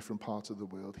beings from different parts of the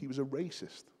world. He was a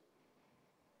racist.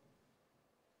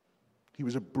 He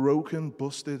was a broken,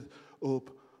 busted up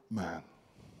man.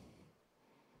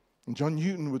 And John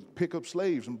Newton would pick up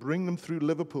slaves and bring them through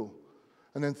Liverpool.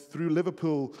 And then through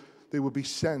Liverpool, they would be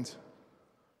sent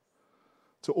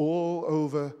to all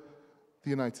over the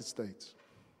United States.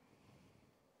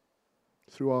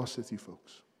 Through our city,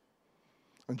 folks.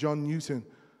 And John Newton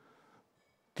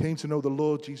came to know the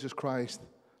Lord Jesus Christ,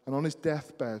 and on his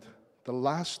deathbed, the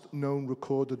last known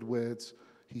recorded words,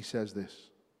 he says this: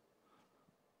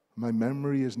 my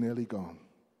memory is nearly gone,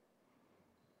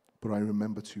 but I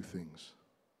remember two things: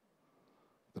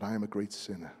 that I am a great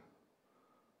sinner,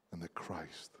 and that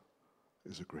Christ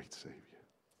is a great Savior.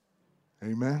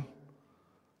 Amen?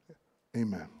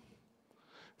 Amen.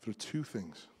 There are two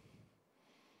things.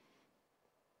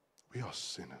 We are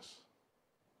sinners.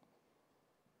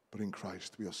 But in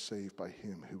Christ, we are saved by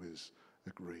him who is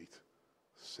a great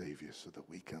Savior, so that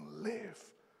we can live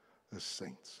as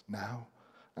saints now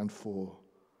and for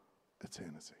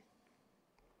eternity.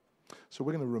 So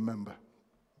we're going to remember.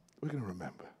 We're going to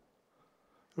remember.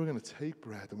 We're going to take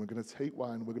bread and we're going to take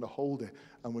wine. We're going to hold it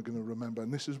and we're going to remember.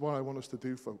 And this is what I want us to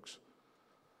do, folks.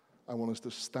 I want us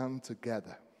to stand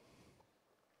together.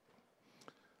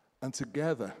 And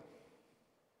together,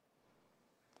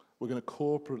 we're going to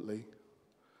corporately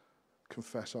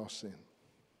confess our sin.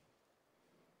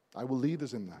 I will lead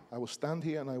us in that. I will stand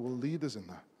here and I will lead us in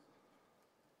that.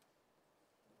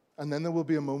 And then there will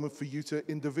be a moment for you to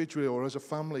individually or as a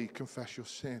family confess your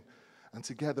sin. And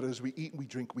together, as we eat and we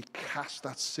drink, we cast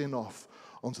that sin off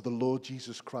onto the Lord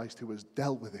Jesus Christ, who has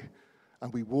dealt with it.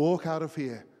 And we walk out of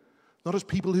here, not as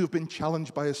people who have been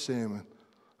challenged by a sermon.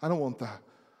 I don't want that.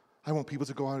 I want people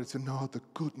to go out and to know the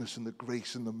goodness and the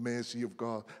grace and the mercy of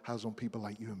God has on people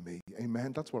like you and me.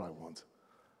 Amen? That's what I want.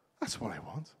 That's what I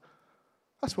want.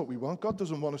 That's what we want. God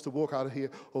doesn't want us to walk out of here,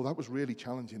 oh, that was really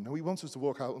challenging. No, he wants us to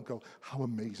walk out and go, how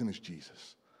amazing is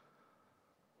Jesus?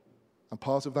 And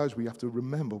part of that is we have to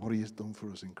remember what he has done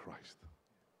for us in Christ.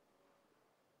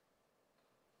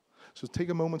 So take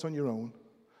a moment on your own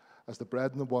as the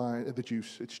bread and the wine, the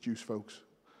juice, it's juice, folks.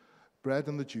 Bread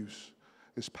and the juice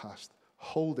is passed.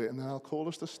 Hold it, and then I'll call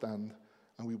us to stand,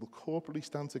 and we will corporately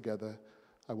stand together.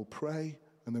 I will pray,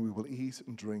 and then we will eat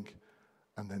and drink,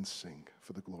 and then sing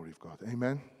for the glory of God.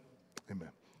 Amen? Amen.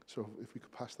 So if we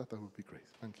could pass that, that would be great.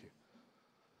 Thank you.